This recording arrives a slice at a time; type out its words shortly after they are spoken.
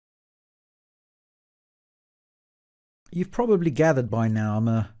You've probably gathered by now I'm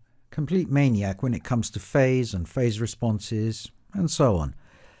a complete maniac when it comes to phase and phase responses and so on.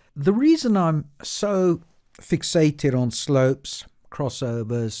 The reason I'm so fixated on slopes,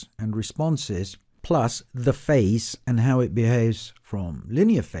 crossovers and responses, plus the phase and how it behaves from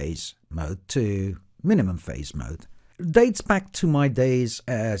linear phase mode to minimum phase mode, dates back to my days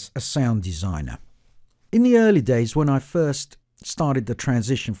as a sound designer. In the early days when I first started the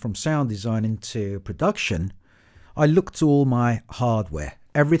transition from sound design into production, I looked to all my hardware.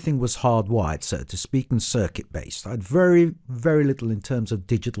 Everything was hardwired, so to speak, and circuit-based. I had very, very little in terms of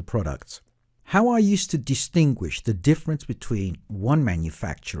digital products. How I used to distinguish the difference between one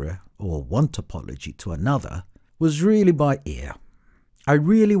manufacturer or one topology to another was really by ear. I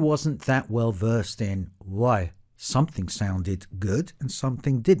really wasn't that well versed in why something sounded good and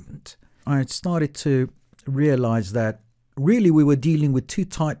something didn't. I had started to realize that really we were dealing with two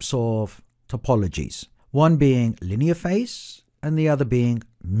types of topologies. One being linear phase and the other being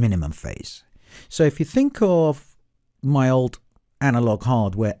minimum phase. So if you think of my old analog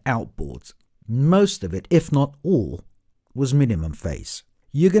hardware outboards, most of it, if not all, was minimum phase.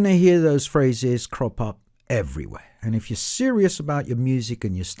 You're going to hear those phrases crop up everywhere. And if you're serious about your music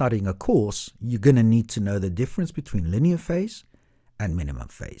and you're studying a course, you're going to need to know the difference between linear phase and minimum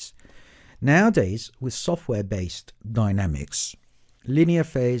phase. Nowadays, with software-based dynamics, linear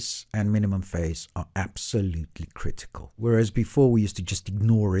phase and minimum phase are absolutely critical. Whereas before we used to just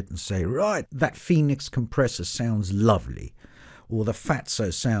ignore it and say, right, that Phoenix compressor sounds lovely, or the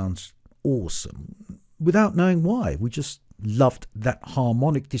Fatso sounds awesome, without knowing why. We just loved that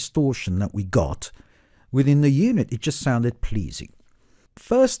harmonic distortion that we got within the unit. It just sounded pleasing.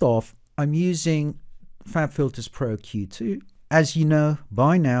 First off, I'm using FabFilters Pro Q2. As you know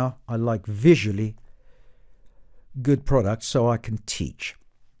by now, I like visually good products so I can teach.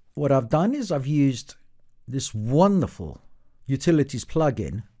 What I've done is I've used this wonderful utilities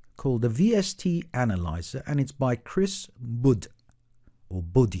plugin called the VST Analyzer, and it's by Chris Budd, or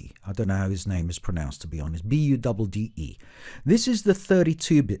Buddy. I don't know how his name is pronounced, to be honest. B-U-D-D-E. This is the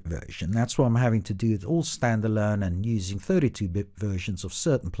 32-bit version. That's why I'm having to do it all standalone and using 32-bit versions of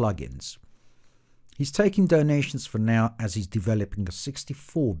certain plugins. He's taking donations for now as he's developing a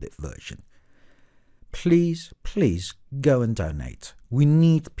 64-bit version. Please, please go and donate. We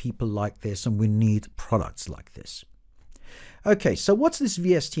need people like this and we need products like this. Okay, so what's this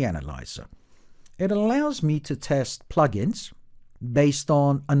VST Analyzer? It allows me to test plugins based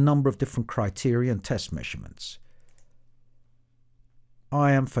on a number of different criteria and test measurements.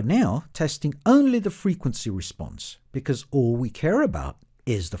 I am for now testing only the frequency response because all we care about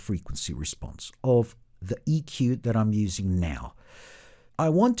is the frequency response of the EQ that I'm using now. I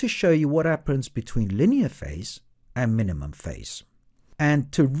want to show you what happens between linear phase and minimum phase.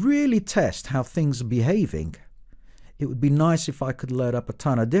 And to really test how things are behaving, it would be nice if I could load up a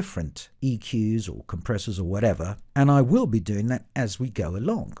ton of different EQs or compressors or whatever, and I will be doing that as we go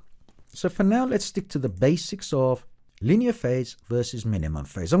along. So for now, let's stick to the basics of linear phase versus minimum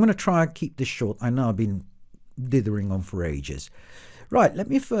phase. I'm going to try and keep this short. I know I've been dithering on for ages. Right, let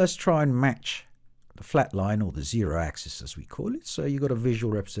me first try and match the flat line, or the zero axis as we call it. So you've got a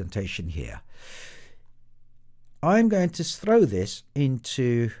visual representation here. I'm going to throw this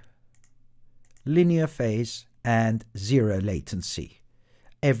into linear phase and zero latency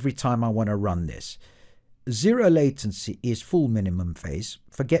every time I want to run this. Zero latency is full minimum phase.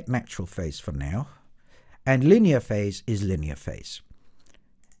 Forget natural phase for now. And linear phase is linear phase.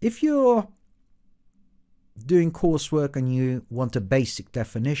 If you're doing coursework and you want a basic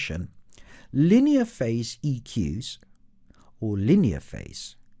definition, linear phase EQs, or linear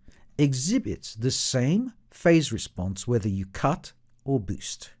phase, exhibits the same phase response whether you cut or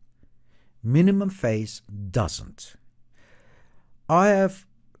boost. Minimum phase doesn't. I have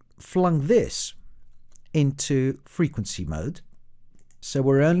flung this into frequency mode, so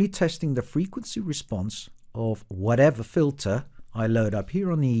we're only testing the frequency response of whatever filter I load up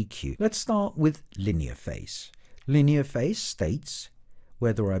here on the EQ. Let's start with linear phase. Linear phase states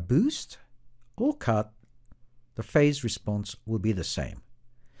whether I boost or cut, the phase response will be the same.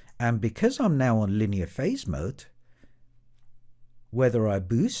 And because I'm now on linear phase mode, whether I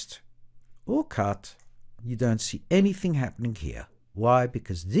boost or cut, you don't see anything happening here. Why?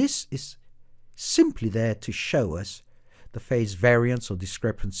 Because this is simply there to show us the phase variance or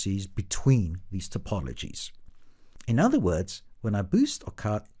discrepancies between these topologies. In other words, when I boost or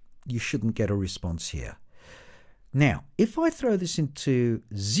cut, you shouldn't get a response here. Now, if I throw this into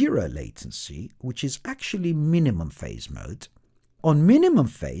zero latency, which is actually minimum phase mode, on minimum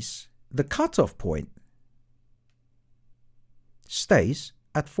phase, the cutoff point stays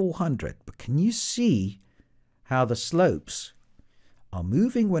at 400. But can you see how the slopes are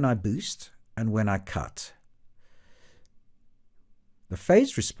moving when I boost and when I cut. The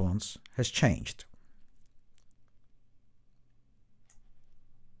phase response has changed.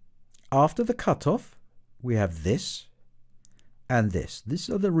 After the cutoff, we have this and this. These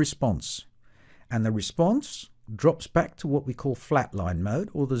are the response. And the response drops back to what we call flatline mode,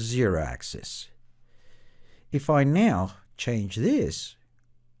 or the 0 axis. If I now change this,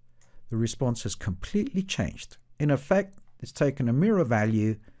 the response has completely changed. In effect, it's taken a mirror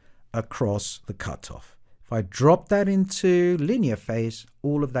value across the cutoff. If I drop that into linear phase,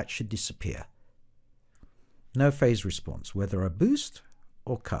 all of that should disappear. No phase response, whether I boost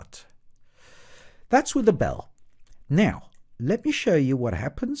or cut. That's with a bell. Now, let me show you what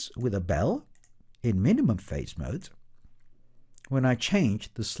happens with a bell in minimum phase mode when I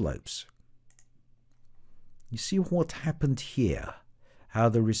change the slopes. You see what happened here, how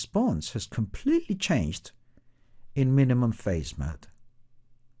the response has completely changed in minimum phase mode.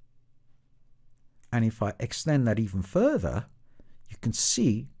 And if I extend that even further, you can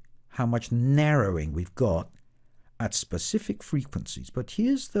see how much narrowing we've got at specific frequencies. But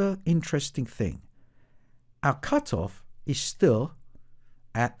here's the interesting thing. Our cutoff is still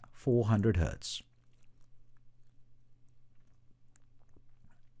at 400 Hertz.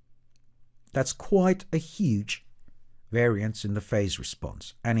 That's quite a huge variance in the phase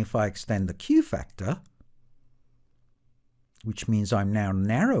response. And if I extend the Q factor, which means I'm now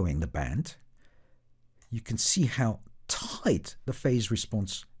narrowing the band, you can see how tight the phase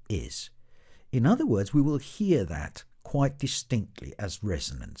response is. In other words, we will hear that quite distinctly as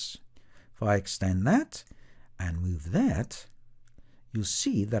resonance. If I extend that and move that, you'll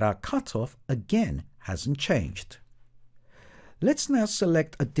see that our cutoff again hasn't changed. Let's now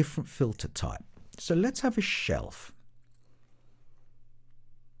select a different filter type. So let's have a shelf.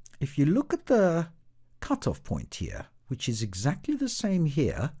 If you look at the cutoff point here, which is exactly the same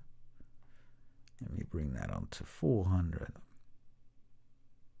here, let me bring that on to 400.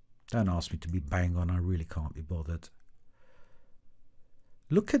 Don't ask me to be bang on, I really can't be bothered.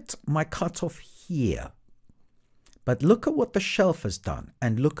 Look at my cutoff here. But look at what the shelf has done,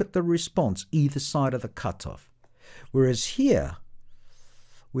 and look at the response either side of the cutoff. Whereas here,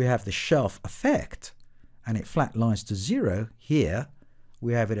 we have the shelf effect, and it flatlines to 0. Here,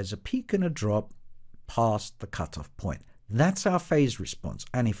 we have it as a peak and a drop past the cutoff point. That's our phase response.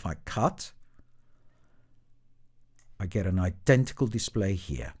 And if I cut, I get an identical display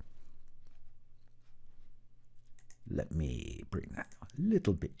here. Let me bring that a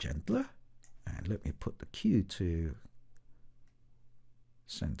little bit gentler, and let me put the Q to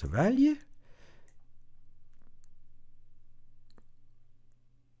center value.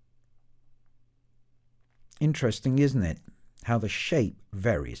 Interesting, isn't it? How the shape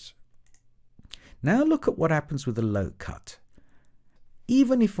varies. Now look at what happens with a low cut.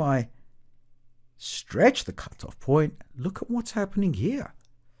 Even if I stretch the cutoff point, look at what's happening here.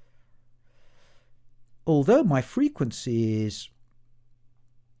 Although my frequency is,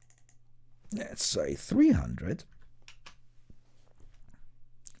 let's say 300,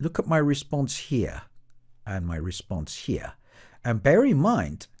 look at my response here and my response here. And bear in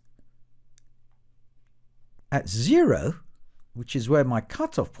mind, at 0, which is where my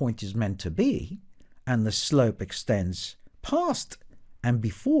cutoff point is meant to be, and the slope extends past and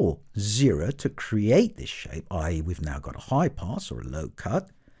before 0 to create this shape, i.e. we've now got a high pass or a low cut,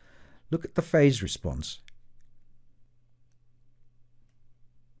 look at the phase response.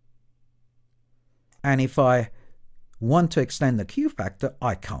 And if I want to extend the Q factor,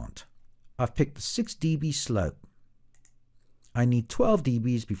 I can't. I've picked the 6 dB slope. I need 12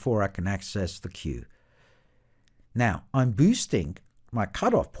 dBs before I can access the Q. Now, I'm boosting my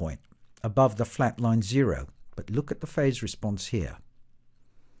cutoff point above the flatline 0, but look at the phase response here.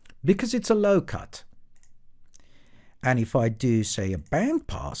 Because it's a low cut, and if I do, say, a band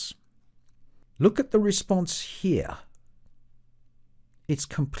pass, look at the response here. It's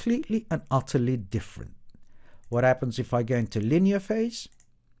completely and utterly different. What happens if I go into linear phase?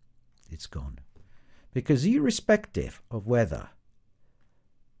 It's gone. Because irrespective of whether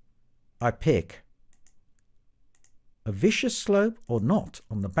I pick a vicious slope or not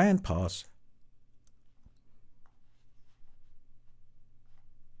on the band pass,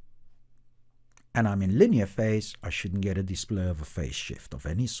 and I'm in linear phase, I shouldn't get a display of a phase shift of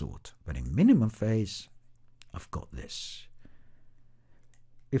any sort. But in minimum phase, I've got this.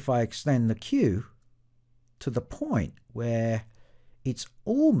 If I extend the Q to the point where it's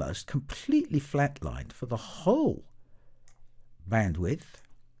almost completely flatlined for the whole bandwidth,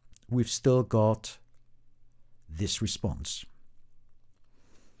 we've still got this response.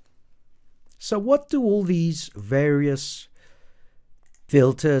 So what do all these various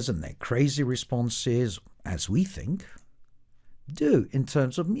filters and their crazy responses, as we think, do in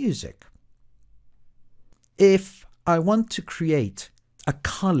terms of music? If I want to create a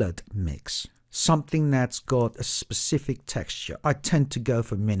colored mix, something that's got a specific texture, I tend to go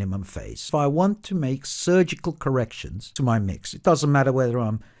for minimum phase. If I want to make surgical corrections to my mix, it doesn't matter whether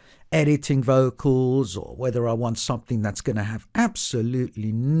I'm editing vocals or whether I want something that's going to have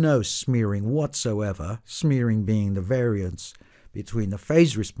absolutely no smearing whatsoever, smearing being the variance between the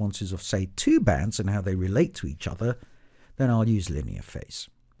phase responses of, say, two bands and how they relate to each other, then I'll use linear phase.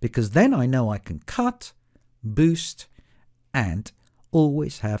 Because then I know I can cut, boost, and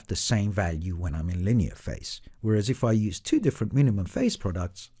always have the same value when I'm in linear phase. Whereas if I use two different minimum phase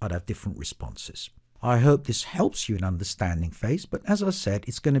products, I'd have different responses. I hope this helps you in understanding phase, but as I said,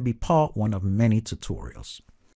 it's going to be part one of many tutorials.